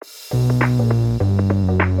Right,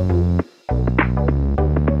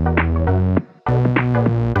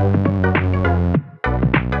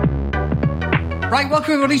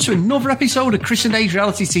 welcome everybody to another episode of Chris and Dave's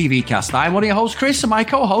Reality TV Cast. I'm one of your hosts, Chris, and my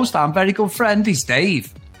co-host, our very good friend, is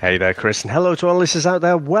Dave. Hey there, Chris, and hello to all listeners out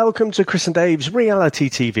there. Welcome to Chris and Dave's Reality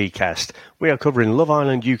TV Cast. We are covering Love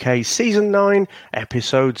Island UK Season 9,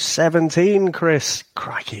 Episode 17, Chris.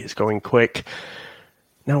 Crikey, it's going quick.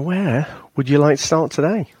 Now, where would you like to start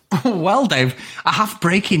today? Well, Dave, I have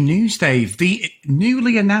breaking news, Dave. The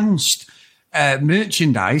newly announced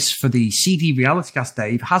merchandise for the CD Reality Cast,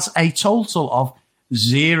 Dave, has a total of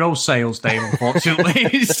 0 sales, Dave,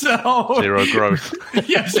 unfortunately. So, 0 growth.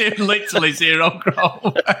 Yes, literally 0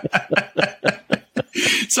 growth.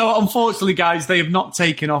 So, unfortunately, guys, they have not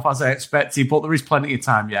taken off as I expected, but there is plenty of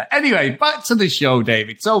time yet. Anyway, back to the show,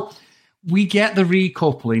 David. So, we get the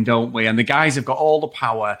recoupling, don't we? And the guys have got all the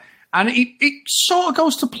power. And it sort of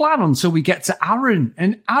goes to plan until we get to Aaron.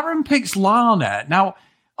 And Aaron picks Lana. Now,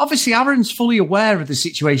 obviously, Aaron's fully aware of the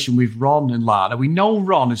situation with Ron and Lana. We know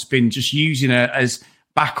Ron has been just using her as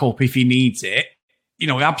backup if he needs it. You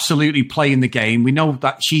know, absolutely playing the game. We know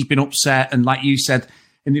that she's been upset. And like you said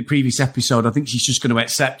in the previous episode, I think she's just going to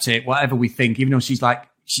accept it, whatever we think, even though she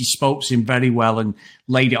spoke to him very well and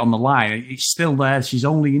laid it on the line. It's still there. She's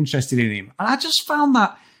only interested in him. And I just found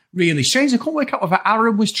that really strange. I couldn't work out what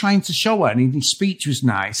Aaron was trying to show her. And his speech was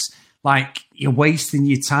nice. Like, you're wasting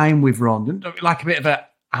your time with Ron. Like a bit of a,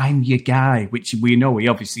 I'm your guy, which we know he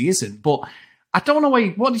obviously isn't. But I don't know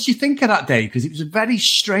what did you think of that, Dave? Because it was a very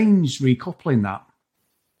strange recoupling, that.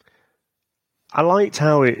 I liked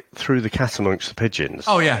how it threw the cat amongst the pigeons.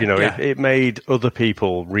 Oh, yeah. You know, yeah. It made other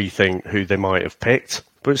people rethink who they might have picked.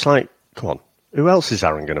 But it's like, come on, who else is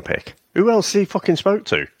Aaron going to pick? Who else he fucking spoke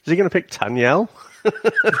to? Is he going to pick Danielle?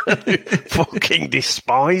 Who fucking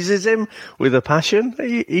despises him with a passion?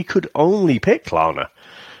 He could only pick Lana,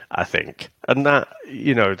 I think. And that,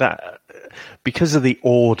 you know, that because of the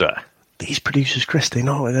order, these producers, Chris, they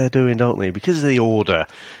know what they're doing, don't they? Because of the order,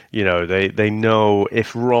 you know, they know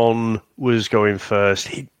if Ron was going first,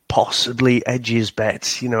 he'd possibly edge his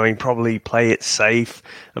bets. You know, he'd probably play it safe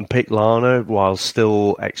and pick Lana while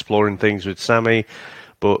still exploring things with Sammy.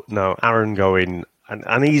 But no, Aaron going,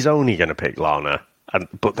 and he's only going to pick Lana.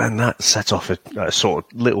 But then that set off a sort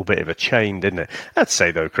of little bit of a chain, didn't it? I'd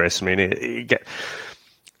say, though, Chris, I mean,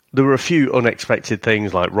 there were a few unexpected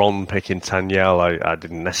things, like Ron picking Danielle. I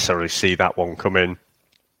didn't necessarily see that one coming.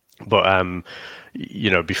 But, you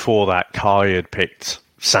know, before that, Kai had picked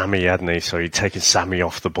Sammy, hadn't he? So he'd taken Sammy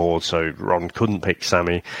off the board, so Ron couldn't pick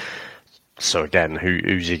Sammy. So again,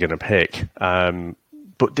 who's he going to pick?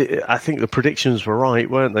 But I think the predictions were right,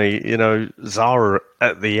 weren't they? You know, Zara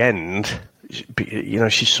at the end, you know,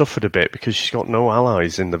 she suffered a bit because she's got no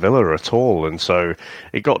allies in the villa at all. And so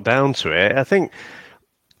it got down to it. I think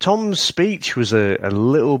Tom's speech was a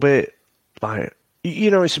little bit like,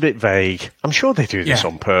 you know, it's a bit vague. I'm sure they do this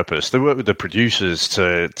on purpose. They work with the producers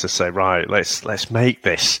to say, right, let's make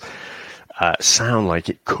this sound like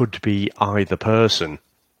it could be either person.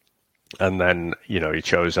 And then, you know, he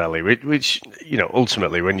chose Ellie, which, you know,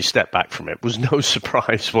 ultimately, when you step back from it, was no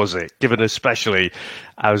surprise, was it? Given especially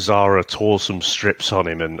how Zara tore some strips on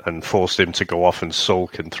him and forced him to go off and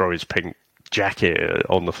sulk and throw his pink jacket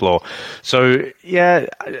on the floor. So, yeah,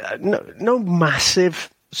 no massive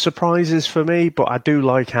surprises for me, but I do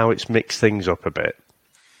like how it's mixed things up a bit.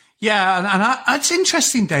 Yeah, and it's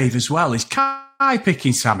interesting, Dave, as well. Is Kai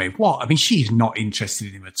picking Sammy? What? I mean, she's not interested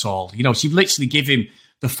in him at all. You know, she literally give him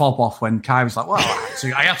the fob off when Kai was like, well,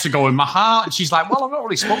 I had to go in my heart. And she's like, well, I've not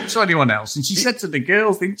really spoken to anyone else. And she said to the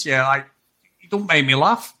girls, didn't she, like, you don't make me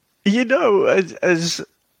laugh. You know, as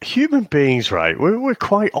human beings, right, we're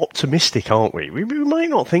quite optimistic, aren't we? We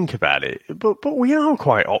might not think about it, but we are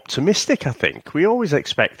quite optimistic, I think. We always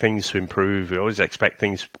expect things to improve. We always expect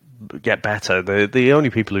things to get better. The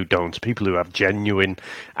only people who don't are people who have genuine,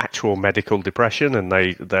 actual medical depression, and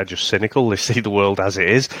they're just cynical. They see the world as it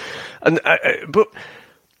is. And but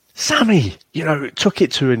Sammy, you know, took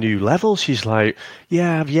it to a new level. She's like,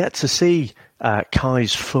 yeah, I've yet to see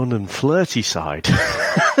Kai's fun and flirty side.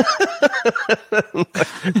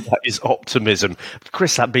 That is optimism.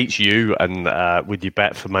 Chris, that beats you and with your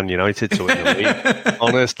bet for Man United to win the league.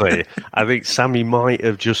 Honestly, I think Sammy might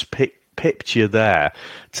have just pipped you there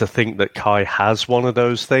to think that Kai has one of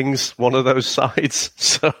those things, one of those sides.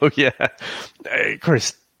 So, yeah.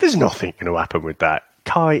 Chris, there's nothing going to happen with that.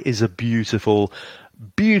 Kai is a beautiful,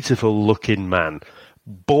 beautiful looking man.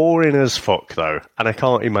 Boring as fuck, though, and I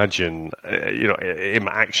can't imagine, him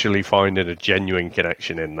actually finding a genuine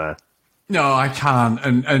connection in there. No, I can't.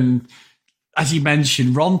 And as you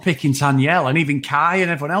mentioned, Ron picking Tanyel, and even Kai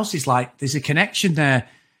and everyone else is like, there's a connection there.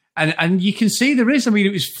 And you can see there is. I mean,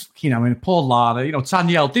 it was, poor Lana,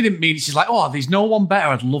 Tanyel didn't mean, she's like, oh, there's no one better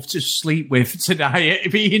I'd love to sleep with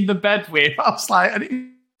tonight, be in the bed with. I was like,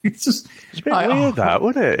 it's just... It's a bit weird, that,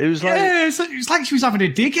 wasn't it? It was like... Yeah, it was like she was having a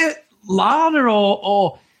dig at Lana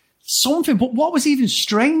or something. But what was even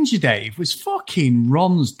stranger, Dave, was fucking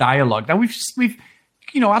Ron's dialogue. Now, we've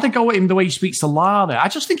had a go at him the way he speaks to Lana. I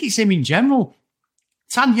just think it's him in general.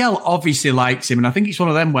 Tanyel obviously likes him, and I think it's one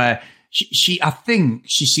of them where I think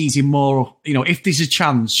she sees him more, if there's a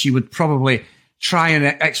chance, she would probably try and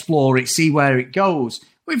explore it, see where it goes.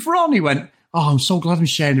 With Ron, he went, oh, I'm so glad I'm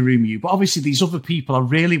sharing a room with you, but obviously these other people I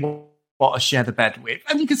really want to share the bed with.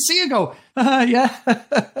 And you could see her go, yeah.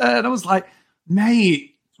 And I was like,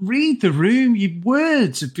 mate, read the room. Your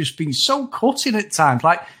words have just been so cutting at times.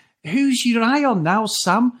 Like, who's your eye on now,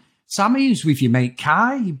 Sam? Sammy's with your mate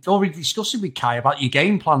Kai. You've already discussed it with Kai about your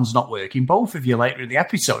game plans not working, both of you later in the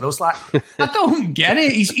episode. I was like, I don't get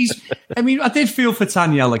it. I did feel for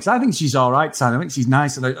Tanyel because I think she's all right, Tanya. I think she's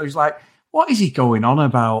nice. And I was like, what is he going on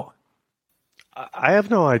about? I have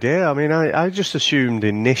no idea. I mean, I just assumed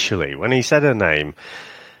initially when he said her name,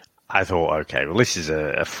 I thought, okay, well, this is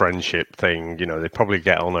a friendship thing. They probably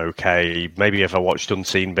get on okay. Maybe if I watched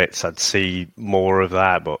Unseen Bits, I'd see more of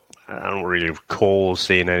that, but I don't really recall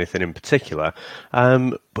seeing anything in particular.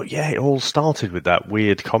 But yeah, it all started with that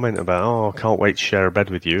weird comment about, oh, I can't wait to share a bed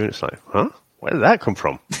with you. And it's like, huh? Where did that come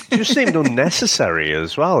from? It just seemed unnecessary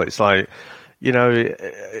as well. It's like,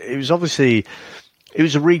 it was obviously... It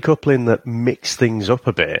was a recoupling that mixed things up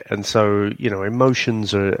a bit. And so,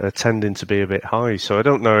 emotions are tending to be a bit high. So I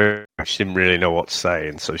don't know. She didn't really know what to say.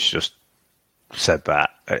 And so she just said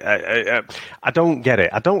that. I don't get it.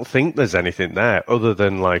 I don't think there's anything there other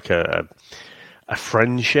than like a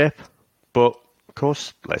friendship. But of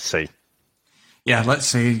course, let's see. Yeah, let's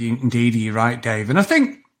see. Indeed, you're right, Dave. And I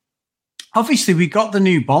think, obviously, we got the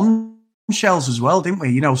new bombshells as well, didn't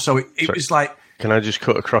we? So it was like... Can I just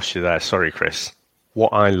cut across you there? Sorry, Chris.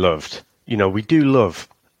 What I loved, we do love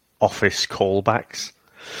office callbacks.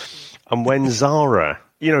 And when Zara,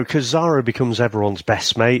 because Zara becomes everyone's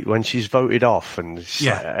best mate when she's voted off, and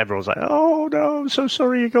everyone's like, oh no, I'm so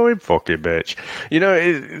sorry you're going, fucking bitch.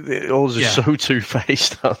 It all just so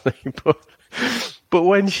two-faced, aren't they? But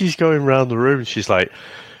when she's going around the room, she's like,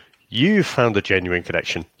 you found a genuine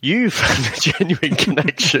connection. You found a genuine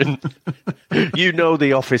connection.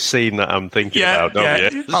 The office scene that I'm thinking about,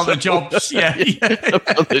 don't you? On the jobs,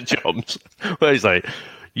 On the jobs. Where he's like,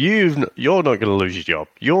 you're not going to lose your job.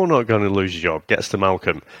 You're not going to lose your job. Gets to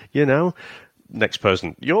Malcolm. Next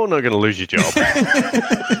person. You're not going to lose your job.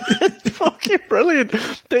 Fucking brilliant.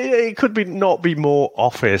 It could not be more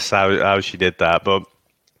office how she did that, but...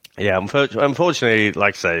 Yeah, unfortunately,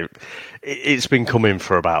 like I say, it's been coming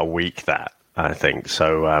for about a week, that, I think.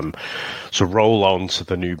 So roll on to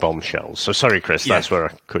the new bombshells. So sorry, Chris, that's where I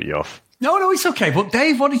cut you off. No, it's okay. But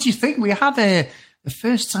Dave, what did you think? We had the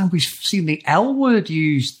first time we've seen the L word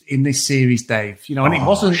used in this series, Dave. And it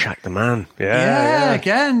wasn't... Shaq the Man. Yeah,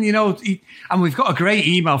 again, and we've got a great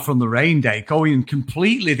email from the Rain Day going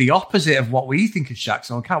completely the opposite of what we think of Shaq,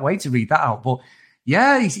 so I can't wait to read that out. But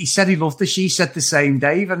yeah, he said he loved her. She said the same,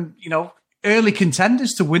 Dave. And, early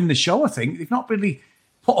contenders to win the show, I think. They've not really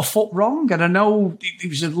put a foot wrong. And I know it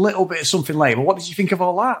was a little bit of something late, but what did you think of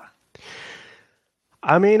all that?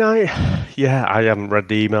 I mean, I haven't read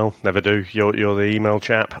the email. Never do. You're the email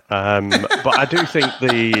chap. But I do think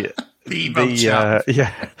the email chap.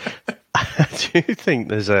 I do think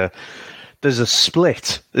there's a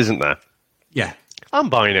split, isn't there? Yeah. I'm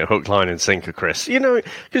buying it hook, line, and sinker, Chris.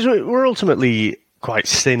 Because we're ultimately quite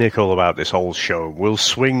cynical about this whole show. We'll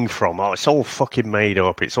swing from, it's all fucking made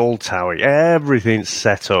up, it's all towie, everything's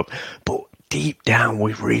set up. But deep down,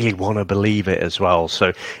 we really want to believe it as well.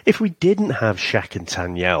 So if we didn't have Shaq and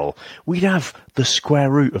Tanyel, we'd have the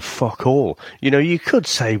square root of fuck all. You could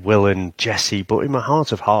say Will and Jesse, but in my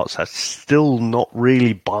heart of hearts, I'm still not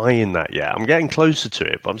really buying that yet. I'm getting closer to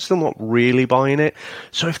it, but I'm still not really buying it.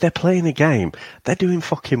 So if they're playing a game, they're doing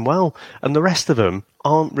fucking well. And the rest of them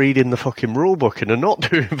aren't reading the fucking rule book and are not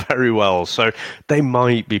doing very well. So they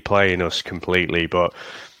might be playing us completely, but...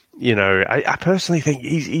 I personally think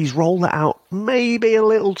he's rolled it out maybe a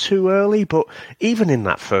little too early, but even in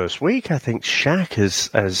that first week, I think Shaq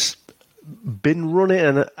has been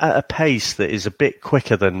running at a pace that is a bit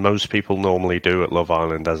quicker than most people normally do at Love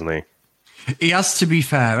Island, hasn't he? He has, to be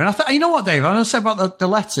fair. And you know what, Dave? I want to say about the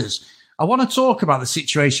letters. I want to talk about the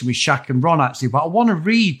situation with Shaq and Ron, actually, but I want to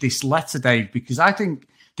read this letter, Dave, because I think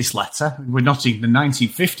this letter. We're not in the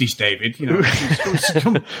 1950s, David. You know,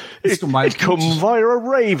 it's come via a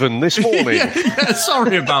raven this morning. yeah,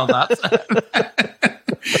 sorry about that.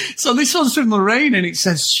 So this one's from Lorraine, and it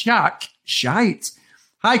says, Shaq, shite.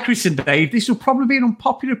 Hi, Chris and Dave. This will probably be an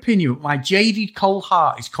unpopular opinion, but my jaded cold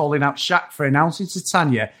heart is calling out Shaq for announcing to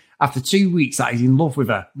Tanya after 2 weeks that he's in love with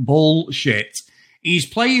her. Bullshit. He's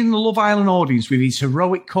playing the Love Island audience with his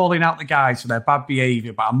heroic calling out the guys for their bad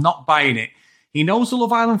behaviour, but I'm not buying it. He knows the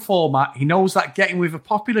Love Island format. He knows that getting with a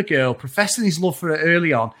popular girl, professing his love for her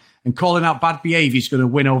early on, and calling out bad behaviour is going to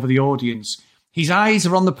win over the audience. His eyes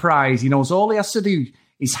are on the prize. He knows all he has to do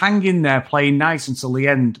is hang in there playing nice until the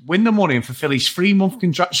end, win the money and fulfill his 3-month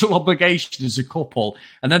contractual obligation as a couple,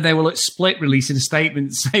 and then they will at split releasing a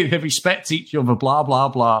statement saying they respect each other, blah, blah,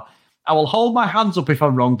 blah. I will hold my hands up if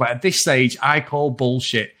I'm wrong, but at this stage, I call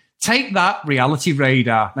bullshit. Take that, Reality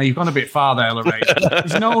Radar. Now, you've gone a bit far there, Lorraine.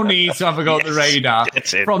 There's no need to have a go at the radar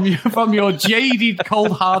from your jaded,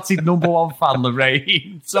 cold-hearted number one fan,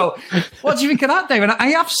 Lorraine. So, what do you think of that, Dave? And I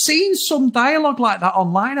have seen some dialogue like that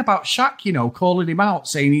online about Shaq, you know, calling him out,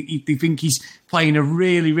 saying they think he's playing a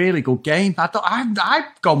really, really good game.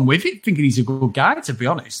 I've gone with it, thinking he's a good guy, to be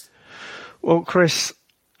honest. Well, Chris,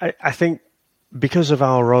 I think because of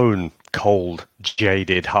our own cold,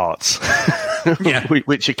 jaded hearts... Yeah.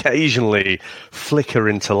 which occasionally flicker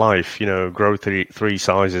into life, you know, grow three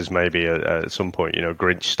sizes maybe at some point, you know,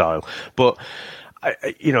 Grinch style. But,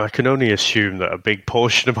 I can only assume that a big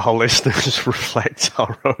portion of our listeners reflect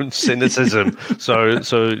our own cynicism.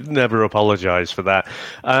 so never apologise for that.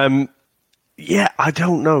 Yeah, I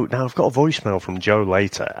don't know. Now, I've got a voicemail from Jo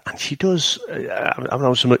later, and she does...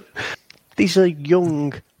 these are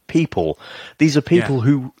young people. These are people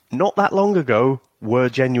who, not that long ago, were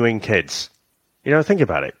genuine kids. You know, think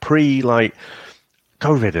about it.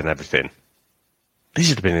 COVID and everything. These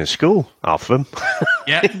would have been in school, half of them.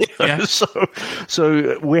 Yeah.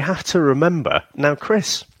 So we have to remember. Now,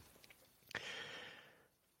 Chris,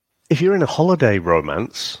 if you're in a holiday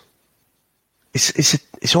romance,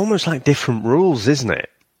 it's almost like different rules, isn't it?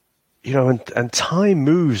 You know, and time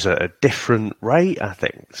moves at a different rate, I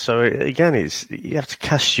think. So again, you have to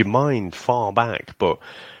cast your mind far back, but...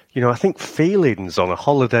 You know, I think feelings on a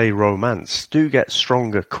holiday romance do get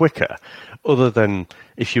stronger quicker, other than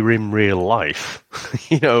if you're in real life,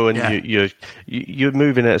 you know, and you're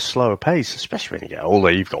moving at a slower pace, especially when you get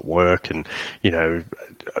older. You've got work and, you know,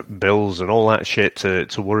 bills and all that shit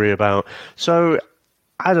to worry about. So,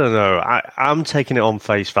 I don't know. I'm taking it on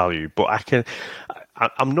face value, but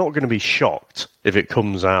I'm not going to be shocked if it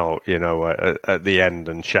comes out, you know, at the end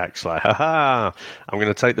and Shaq's like, ha, I'm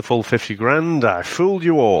going to take the full 50 grand. I fooled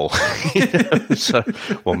you all. You know? So,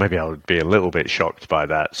 well, maybe I would be a little bit shocked by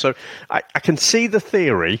that. So I can see the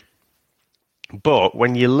theory, but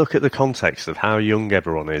when you look at the context of how young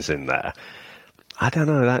everyone is in there, I don't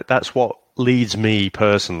know. That's what leads me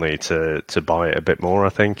personally to buy it a bit more, I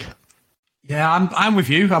think. Yeah, I'm with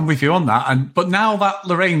you. I'm with you on that. But now that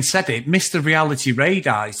Lorraine said it, Mr. Reality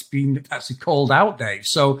Radar has been actually called out, Dave.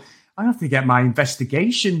 So I have to get my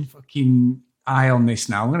investigation fucking eye on this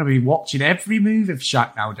now. I'm going to be watching every move of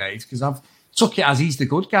Shaq nowadays because I've took it as he's the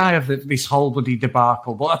good guy of this whole bloody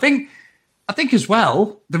debacle. But I think as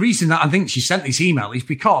well, the reason that I think she sent this email is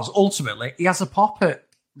because ultimately he has a pop at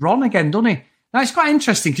Ron again, doesn't he? Now it's quite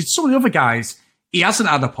interesting because some of the other guys. He hasn't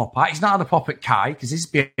had a pop at. He's not had a pop at Kai because his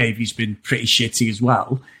behaviour's been pretty shitty as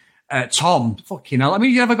well. Tom, fucking hell. I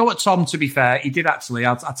mean, you never go at Tom, to be fair. He did actually.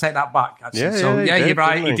 I'll take that back, actually. Yeah, you're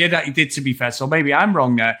right. He did, to be fair. So maybe I'm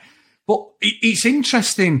wrong there. But it's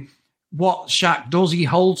interesting what Shaq does. He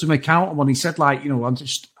holds him accountable. And he said, like, you know,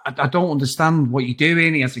 I don't understand what you're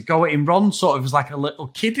doing. He has to go at him. Ron sort of was like a little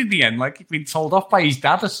kid in the end, like he'd been told off by his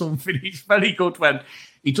dad or something. He's very good when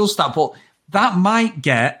he does that. But that might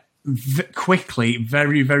get quickly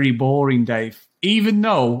very, very boring, Dave. Even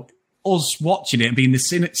though us watching it and being the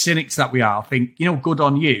cynics that we are, think, you know, good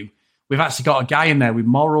on you. We've actually got a guy in there with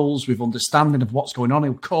morals, with understanding of what's going on.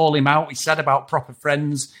 He'll call him out. He said about proper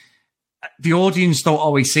friends. The audience don't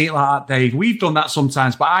always see it like that, Dave. We've done that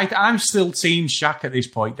sometimes, but I'm still team Shaq at this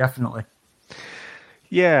point, definitely.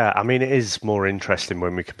 Yeah, I mean, it is more interesting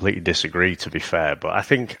when we completely disagree, to be fair, but I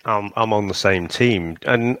think I'm on the same team.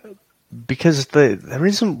 And because there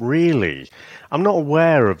isn't really, I'm not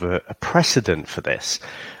aware of a precedent for this,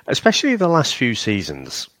 especially the last few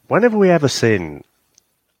seasons. Whenever we ever seen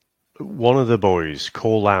one of the boys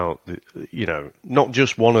call out, you know, not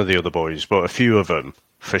just one of the other boys, but a few of them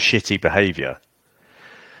for shitty behaviour,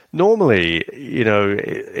 normally, you know,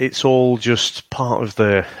 it's all just part of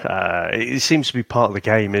the, it seems to be part of the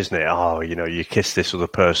game, isn't it? Oh, you know, you kiss this other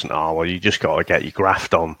person. Oh, well, you just got to get your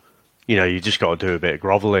graft on. You just got to do a bit of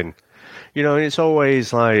groveling. And it's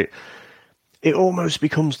always like, it almost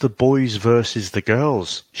becomes the boys versus the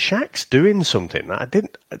girls. Shaq's doing something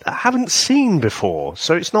that I haven't seen before.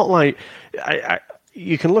 So it's not like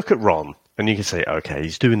you can look at Ron and you can say, okay,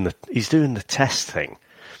 he's doing the test thing.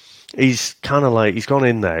 He's kind of like, he's gone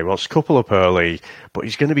in there, he wants to couple up early, but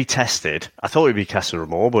he's going to be tested. I thought it'd be Casa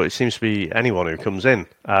Amor, but it seems to be anyone who comes in,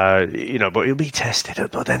 but he'll be tested,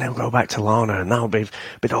 but then he'll go back to Lana, and that'll be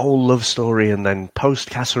the whole love story, and then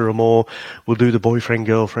post Casa Amor, we'll do the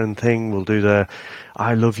boyfriend-girlfriend thing, we'll do the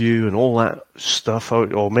I love you and all that stuff,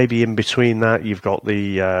 or maybe in between that, you've got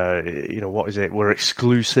the, what is it, we're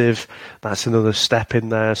exclusive, that's another step in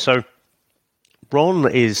there. So Ron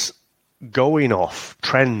is going off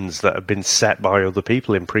trends that have been set by other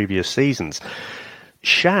people in previous seasons.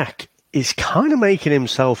 Shaq is kind of making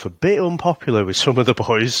himself a bit unpopular with some of the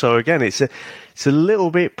boys, so again, it's a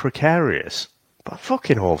little bit precarious, but I'm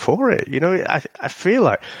fucking all for it. I feel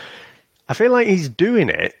like he's doing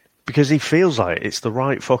it because he feels like it's the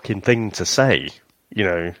right fucking thing to say,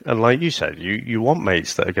 and like you said, you want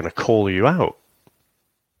mates that are going to call you out.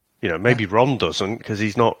 Maybe Ron doesn't because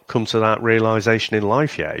he's not come to that realization in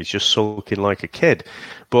life yet. He's just sulking like a kid.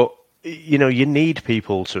 But, you need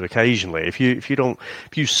people to occasionally, if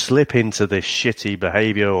you slip into this shitty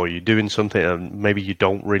behavior or you're doing something and maybe you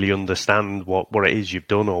don't really understand what it is you've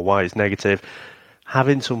done or why it's negative,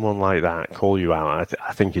 having someone like that call you out,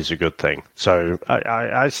 I think is a good thing. So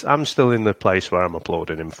I'm still in the place where I'm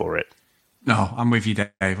applauding him for it. No, I'm with you, Dave.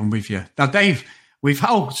 I'm with you. Now, Dave,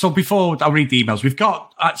 so before I read the emails, we've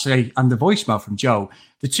got actually, and the voicemail from Joe,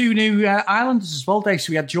 the two new Islanders as well, Dave.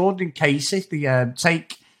 So we had Jordan and Casey,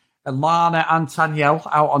 take Lana and Tanyel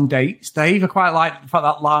out on dates. Dave, I quite like the fact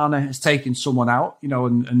that Lana has taken someone out,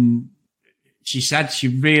 and she said she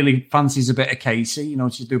really fancies a bit of Casey.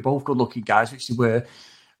 They're both good-looking guys, which they were.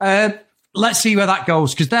 Let's see where that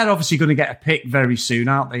goes, because they're obviously going to get a pick very soon,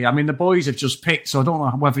 aren't they? I mean, the boys have just picked, so I don't know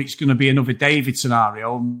whether it's going to be another David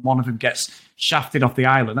scenario and one of them gets shafted off the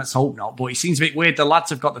island. Let's hope not. But it seems a bit weird. The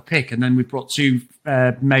lads have got the pick, and then we brought two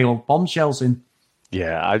male bombshells in.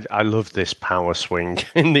 Yeah, I love this power swing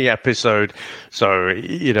in the episode. So,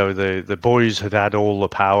 the boys had all the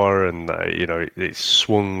power and, it's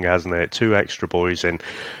swung, hasn't it? Two extra boys in.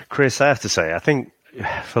 Chris, I have to say, I think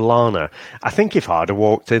for Lana, I think if I'd have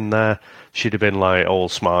walked in there, she'd have been like all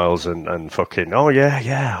smiles and fucking, oh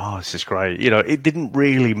yeah, this is great. It didn't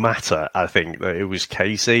really matter, I think, that it was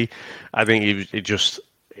Casey. I think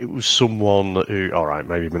it was someone who, all right,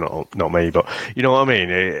 maybe not me, but you know what I mean?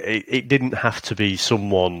 It didn't have to be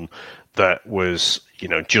someone that was,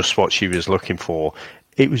 just what she was looking for.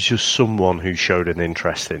 It was just someone who showed an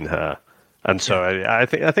interest in her. And so I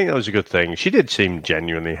think that was a good thing. She did seem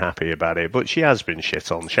genuinely happy about it, but she has been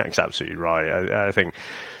shit on. Shaq's absolutely right. I think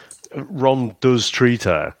Ron does treat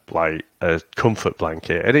her like a comfort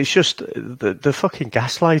blanket, and it's just the fucking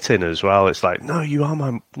gaslighting as well. It's like, no, you are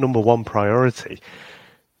my number one priority.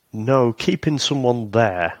 No, keeping someone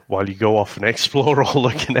there while you go off and explore all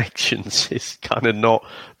the connections is kind of not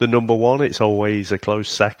the number one. It's always a close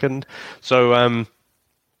second. So,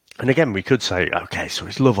 and again, we could say, okay, so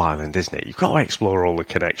it's Love Island, isn't it? You've got to explore all the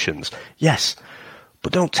connections. Yes,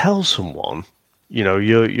 but don't tell someone,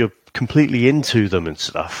 you're completely into them and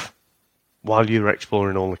stuff while you're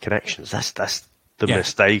exploring all the connections. That's the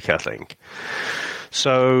mistake, I think.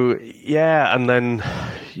 So, yeah, and then,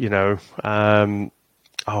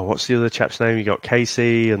 what's the other chap's name? You got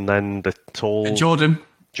Casey and then the tall... Jordan.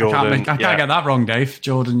 I can't get that wrong, Dave.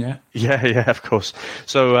 Jordan, yeah. Yeah, of course.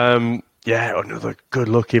 So, another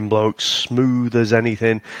good-looking bloke, smooth as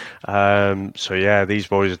anything. These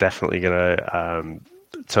boys are definitely going to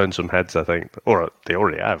turn some heads, I think. Or they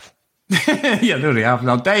already have. Yeah, they already have.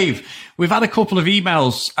 Now, Dave, we've had a couple of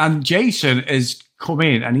emails, and Jason has come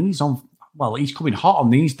in, and he's coming hot on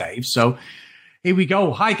these, Dave. So here we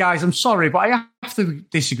go. Hi, guys. I'm sorry, but I have to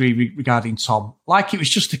disagree regarding Tom. Like it was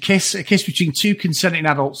just a kiss between two consenting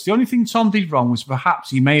adults. The only thing Tom did wrong was perhaps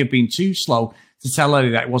he may have been too slow to tell her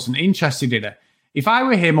that he wasn't interested in her. If I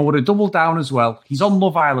were him, I would have doubled down as well. He's on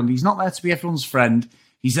Love Island. He's not there to be everyone's friend.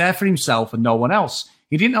 He's there for himself and no one else.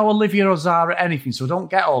 He didn't know Olivia or Zara anything, so don't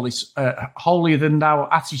get all this holier-than-thou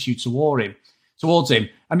attitude towards him.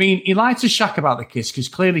 I mean, he lied to Shaq about the kiss because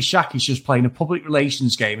clearly Shaq is just playing a public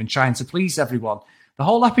relations game and trying to please everyone. The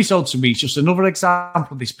whole episode to me is just another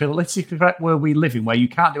example of this politically correct world we live in where you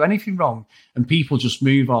can't do anything wrong and people just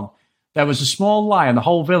move on. There was a small lie and the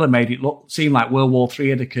whole villa made it seem like World War III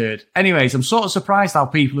had occurred. Anyways, I'm sort of surprised how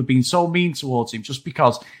people have been so mean towards him just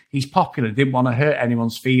because he's popular and didn't want to hurt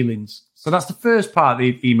anyone's feelings. So that's the first part of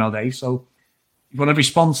the email, Dave. So you want to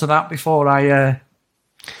respond to that before I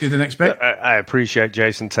do the next bit. I appreciate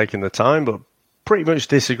Jason taking the time, but pretty much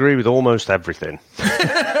disagree with almost everything.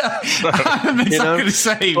 I'm exactly the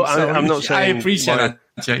same. But I'm not saying I appreciate that,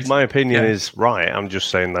 Jason. My opinion is right. I'm just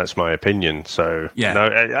saying that's my opinion. So,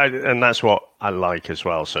 and that's what I like as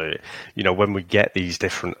well. So, when we get these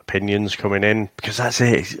different opinions coming in, because that's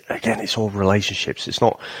it. Again, it's all relationships. It's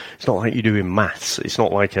not like you do in maths. It's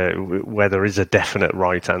not like where there is a definite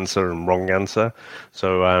right answer and wrong answer.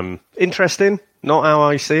 So, interesting. Not how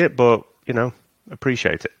I see it, but,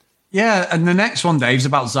 appreciate it. Yeah, and the next one, Dave, is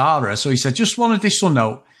about Zara. So he said, just one additional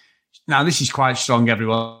note. Now, this is quite strong,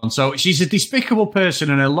 everyone. So she's a despicable person,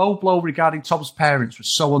 and her low blow regarding Tom's parents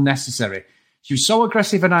was so unnecessary. She was so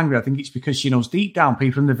aggressive and angry. I think it's because she knows deep down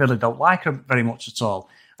people in the villa don't like her very much at all.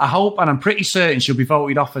 I hope, and I'm pretty certain, she'll be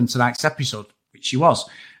voted off in tonight's episode, which she was.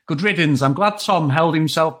 Good riddance. I'm glad Tom held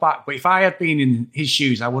himself back, but if I had been in his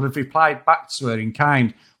shoes, I would have replied back to her in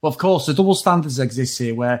kind. But of course, the double standards exist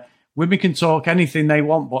here, where women can talk anything they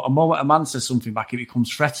want, but a moment a man says something back, it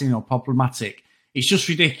becomes threatening or problematic. It's just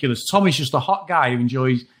ridiculous. Tom is just a hot guy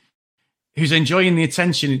who's enjoying the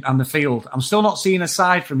attention and the field. I'm still not seeing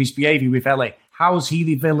aside from his behaviour with Ellie. How's he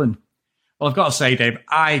the villain? Well, I've got to say, Dave,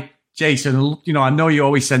 Jason, I know you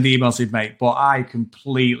always send emails in, mate, but I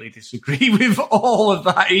completely disagree with all of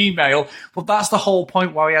that email. But that's the whole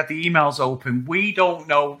point why we had the emails open. We don't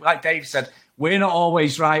know, like Dave said, we're not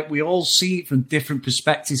always right. We all see it from different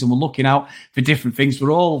perspectives and we're looking out for different things.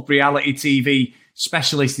 We're all reality TV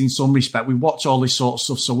specialists in some respect. We watch all this sort of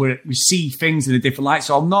stuff, so we see things in a different light.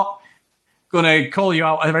 So I'm not going to call you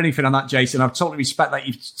out or anything on that, Jason. I totally respect that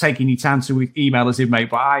you've taken your time to email us in,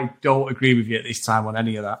 mate, but I don't agree with you at this time on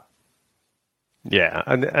any of that. Yeah,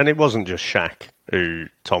 and it wasn't just Shaq who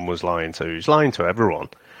Tom was lying to. He was lying to everyone.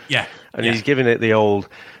 Yeah. And he's giving it the old,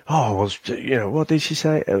 what did she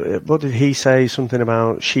say? What did he say? Something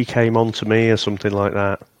about she came on to me or something like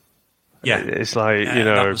that. Yeah. It's like,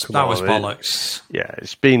 that was bollocks.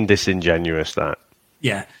 It's been disingenuous, that.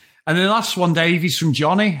 Yeah. And then the last one, Dave, is from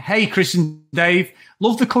Johnny. Hey, Chris and Dave.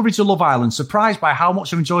 Love the coverage of Love Island. Surprised by how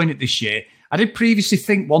much I'm enjoying it this year. I did previously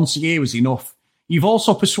think once a year was enough. You've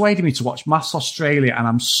also persuaded me to watch Mass Australia, and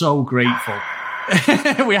I'm so grateful.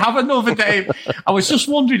 We have another, Dave. I was just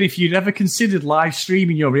wondering if you'd ever considered live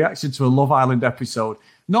streaming your reaction to a Love Island episode.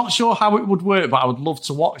 Not sure how it would work, but I would love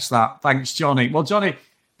to watch that. Thanks, Johnny. Well, Johnny,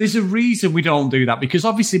 there's a reason we don't do that, because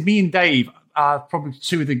obviously me and Dave are probably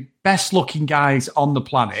two of the best looking guys on the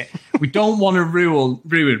planet. We don't want to ruin.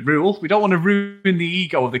 We don't want to ruin the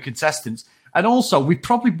ego of the contestants. And also, we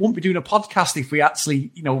probably won't be doing a podcast if we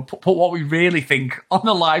actually, put what we really think on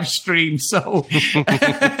a live stream. So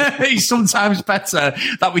it's sometimes better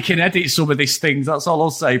that we can edit some of these things. That's all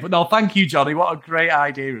I'll say. But no, thank you, Johnny. What a great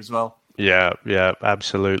idea as well. Yeah,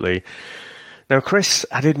 absolutely. Now, Chris,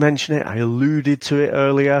 I did mention it. I alluded to it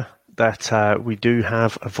earlier that we do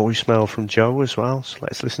have a voicemail from Joe as well. So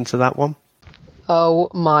let's listen to that one. Oh,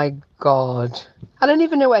 my God. I don't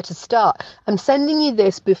even know where to start. I'm sending you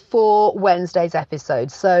this before Wednesday's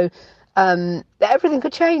episode, so everything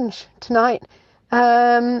could change tonight.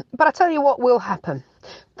 But I tell you what will happen.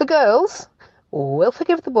 The girls will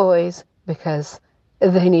forgive the boys because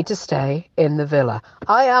they need to stay in the villa.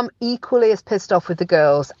 I am equally as pissed off with the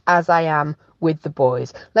girls as I am with the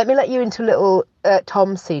boys. Let me let you into a little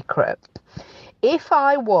Tom secret. If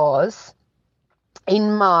I was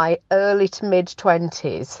in my early to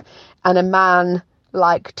mid-20s and a man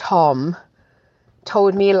like Tom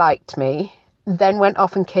told me he liked me, then went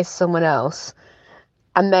off and kissed someone else,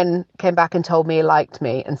 and then came back and told me he liked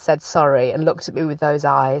me and said sorry and looked at me with those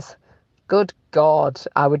eyes, good God,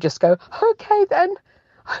 I would just go, okay then,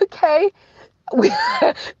 okay.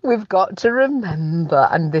 We've got to remember,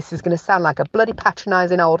 and this is going to sound like a bloody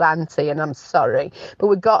patronising old auntie, and I'm sorry, but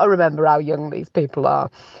we've got to remember how young these people are.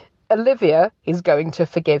 Olivia is going to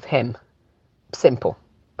forgive him. Simple.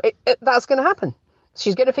 That's going to happen.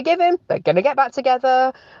 She's going to forgive him. They're going to get back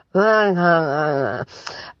together.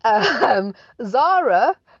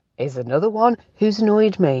 Zara is another one who's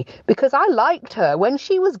annoyed me because I liked her when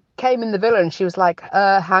she came in the villa and she was like,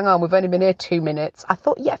 hang on, we've only been here 2 minutes. I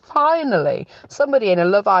thought, yeah, finally somebody in a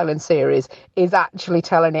Love Island series is actually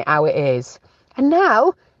telling it how it is. And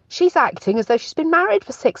now she's acting as though she's been married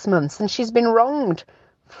for 6 months and she's been wronged.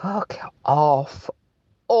 Fuck off,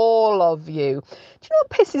 all of you. Do you know what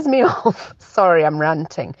pisses me off? Sorry, I'm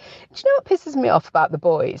ranting. Do you know what pisses me off about the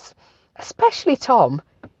boys, especially Tom,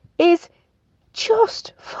 is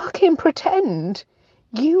just fucking pretend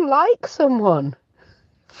you like someone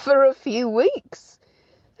for a few weeks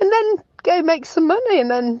and then go make some money and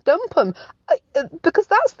then dump them. Because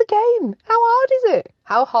that's the game. How hard is it?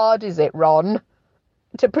 How hard is it, Ron?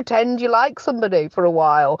 to pretend you like somebody for a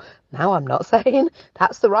while. Now, I'm not saying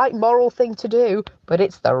that's the right moral thing to do, but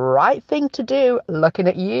it's the right thing to do. Looking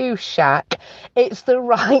at you, Shaq. It's the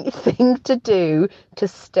right thing to do to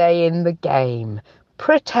stay in the game.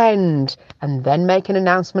 Pretend, and then make an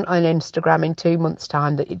announcement on Instagram in 2 months'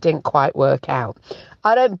 time that it didn't quite work out.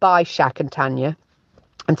 I don't buy Shaq and Tanya.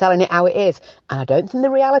 I'm telling it how it is. And I don't think the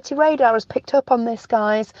Reality Radar has picked up on this,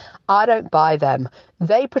 guys. I don't buy them.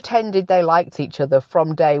 They pretended they liked each other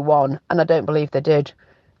from day one, and I don't believe they did.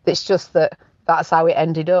 It's just that that's how it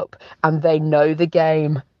ended up, and they know the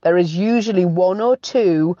game. There is usually one or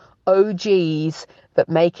two OGs that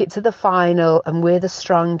make it to the final, and we're the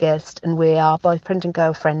strongest, and we are boyfriend and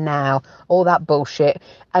girlfriend now, all that bullshit.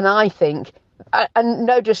 And I think, and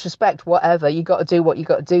no disrespect, whatever, you got to do what you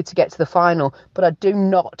got to do to get to the final, but I do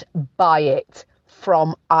not buy it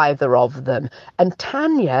from either of them. And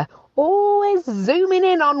Tanya always zooming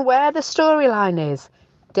in on where the storyline is.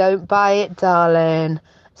 Don't buy it, darling.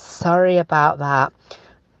 Sorry about that.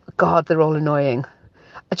 God, they're all annoying.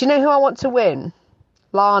 Do you know who I want to win?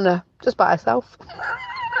 Lana, just by herself.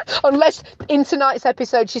 Unless in tonight's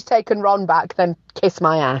episode she's taken Ron back, then kiss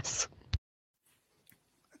my ass.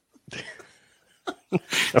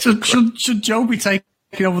 Should Joe be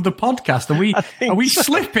taking over the podcast? Are we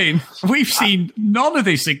slipping? We've seen none of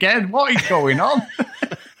this again. What is going on?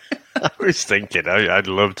 I was thinking I'd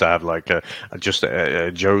love to have like a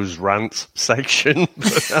Joe's rant section,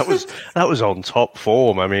 but that was on top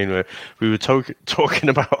form. I mean, we were talking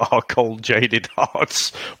about our cold, jaded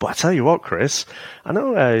hearts. But I tell you what, Chris, I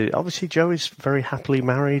know obviously Joe is very happily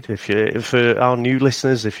married. For our new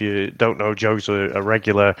listeners, if you don't know, Joe's a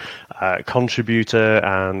regular contributor,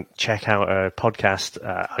 and check out a podcast.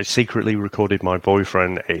 I secretly recorded my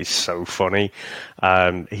boyfriend. It's so funny.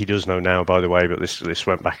 He does know now, by the way, but this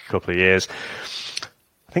went back a couple of years.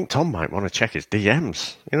 I think Tom might want to check his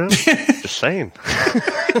DMs, just saying,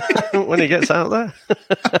 when he gets out there.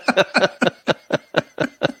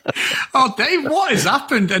 Oh, Dave, what has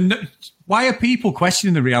happened? And why are people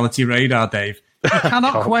questioning the Reality Radar, Dave? You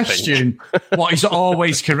cannot question what is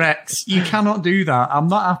always correct. You cannot do that. I'm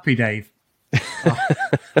not happy, Dave. Oh.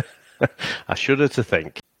 I shudder to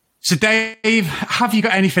think. So, Dave, have you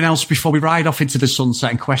got anything else before we ride off into the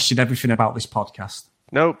sunset and question everything about this podcast?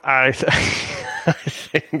 Nope, I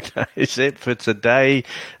think that is it for today.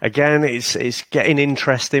 Again, it's getting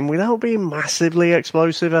interesting without being massively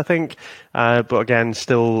explosive, I think. But again,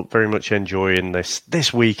 still very much enjoying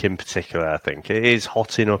this week in particular, I think. It is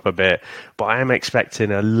hotting up a bit, but I am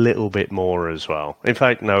expecting a little bit more as well. In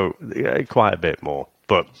fact, no, quite a bit more.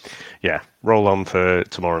 But yeah, roll on for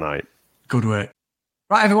tomorrow night. Good work.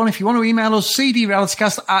 Right, everyone, if you want to email us,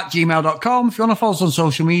 cdrealitycast@gmail.com. If you want to follow us on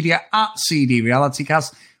social media,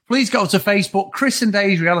 @cdrealitycast. Please go to Facebook, Chris and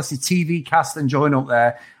Dave's Reality TV Cast, and join up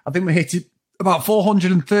there. I think we're hitting about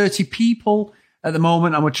 430 people at the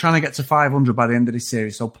moment, and we're trying to get to 500 by the end of this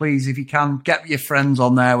series. So please, if you can, get your friends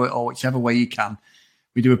on there, or whichever way you can.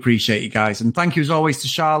 We do appreciate you guys. And thank you, as always, to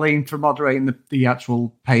Charlene for moderating the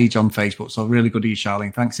actual page on Facebook. So really good of you,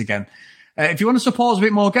 Charlene. Thanks again. If you want to support us a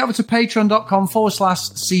bit more, get over to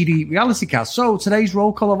patreon.com/CD Realitycast. So today's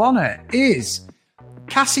roll call of honour is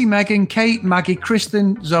Cassie, Megan, Kate, Maggie,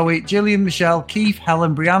 Kristen, Zoe, Gillian, Michelle, Keith,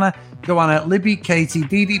 Helen, Brianna, Joanna, Libby, Katie,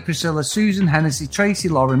 Dee Dee, Priscilla, Susan, Hennessy, Tracy,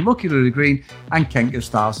 Lauren, Lucky Lily Green, and Kent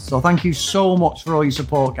Gustars. So thank you so much for all your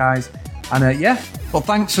support, guys. And well,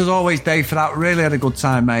 thanks as always, Dave, for that. Really had a good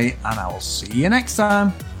time, mate. And I will see you next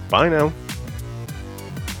time. Bye now.